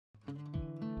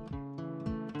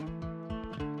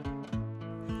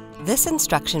This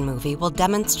instruction movie will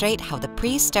demonstrate how the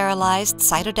pre-sterilized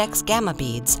Cytodex Gamma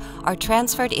beads are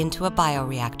transferred into a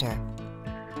bioreactor.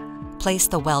 Place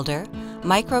the welder,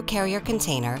 microcarrier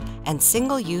container, and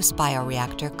single-use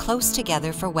bioreactor close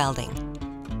together for welding.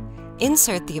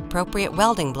 Insert the appropriate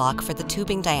welding block for the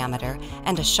tubing diameter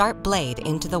and a sharp blade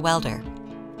into the welder.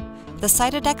 The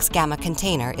Cytodex Gamma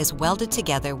container is welded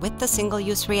together with the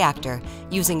single-use reactor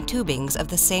using tubings of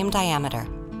the same diameter.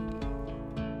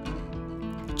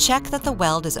 Check that the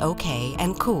weld is okay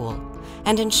and cool,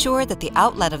 and ensure that the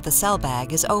outlet of the cell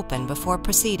bag is open before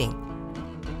proceeding.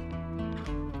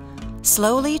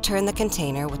 Slowly turn the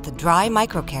container with the dry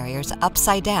microcarriers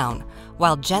upside down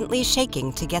while gently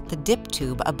shaking to get the dip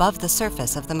tube above the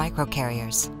surface of the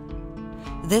microcarriers.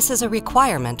 This is a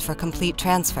requirement for complete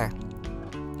transfer.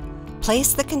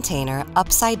 Place the container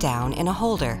upside down in a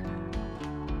holder.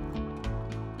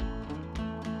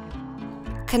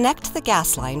 Connect the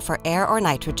gas line for air or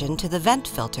nitrogen to the vent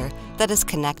filter that is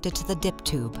connected to the dip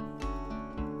tube.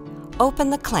 Open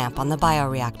the clamp on the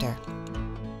bioreactor.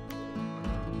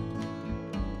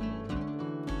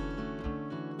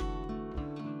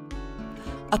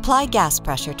 Apply gas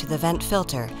pressure to the vent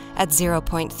filter at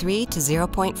 0.3 to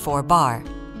 0.4 bar.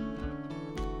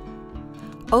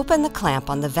 Open the clamp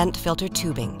on the vent filter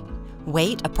tubing.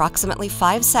 Wait approximately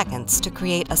 5 seconds to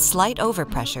create a slight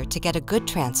overpressure to get a good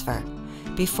transfer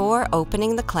before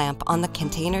opening the clamp on the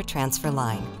container transfer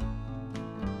line.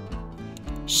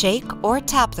 Shake or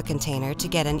tap the container to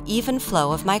get an even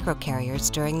flow of microcarriers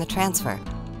during the transfer.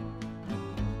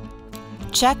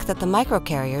 Check that the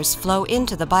microcarriers flow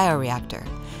into the bioreactor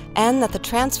and that the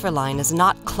transfer line is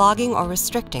not clogging or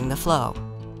restricting the flow.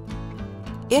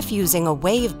 If using a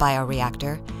wave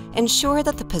bioreactor, ensure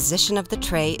that the position of the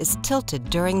tray is tilted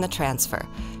during the transfer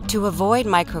to avoid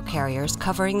microcarriers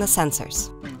covering the sensors.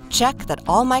 Check that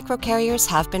all microcarriers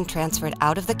have been transferred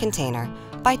out of the container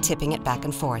by tipping it back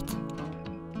and forth.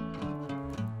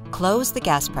 Close the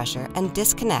gas pressure and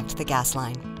disconnect the gas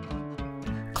line.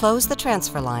 Close the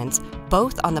transfer lines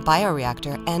both on the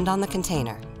bioreactor and on the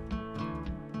container.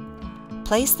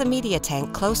 Place the media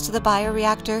tank close to the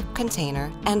bioreactor,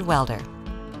 container, and welder.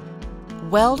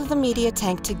 Weld the media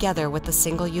tank together with the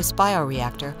single-use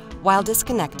bioreactor while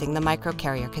disconnecting the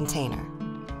microcarrier container.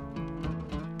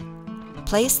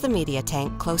 Place the media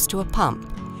tank close to a pump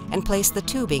and place the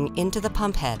tubing into the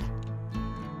pump head.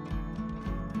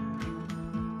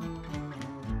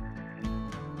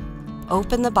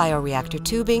 Open the bioreactor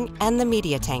tubing and the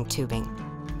media tank tubing.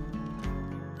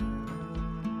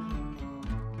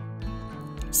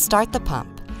 Start the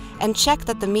pump and check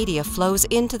that the media flows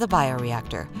into the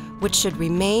bioreactor, which should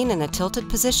remain in a tilted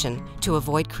position to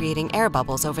avoid creating air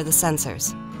bubbles over the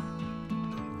sensors.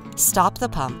 Stop the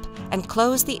pump and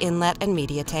close the inlet and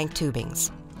media tank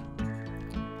tubings.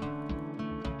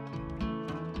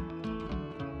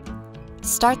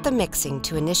 Start the mixing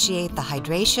to initiate the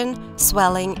hydration,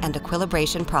 swelling, and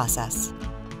equilibration process.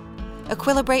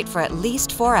 Equilibrate for at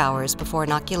least 4 hours before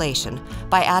inoculation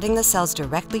by adding the cells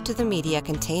directly to the media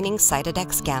containing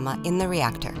Cytodex Gamma in the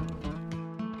reactor.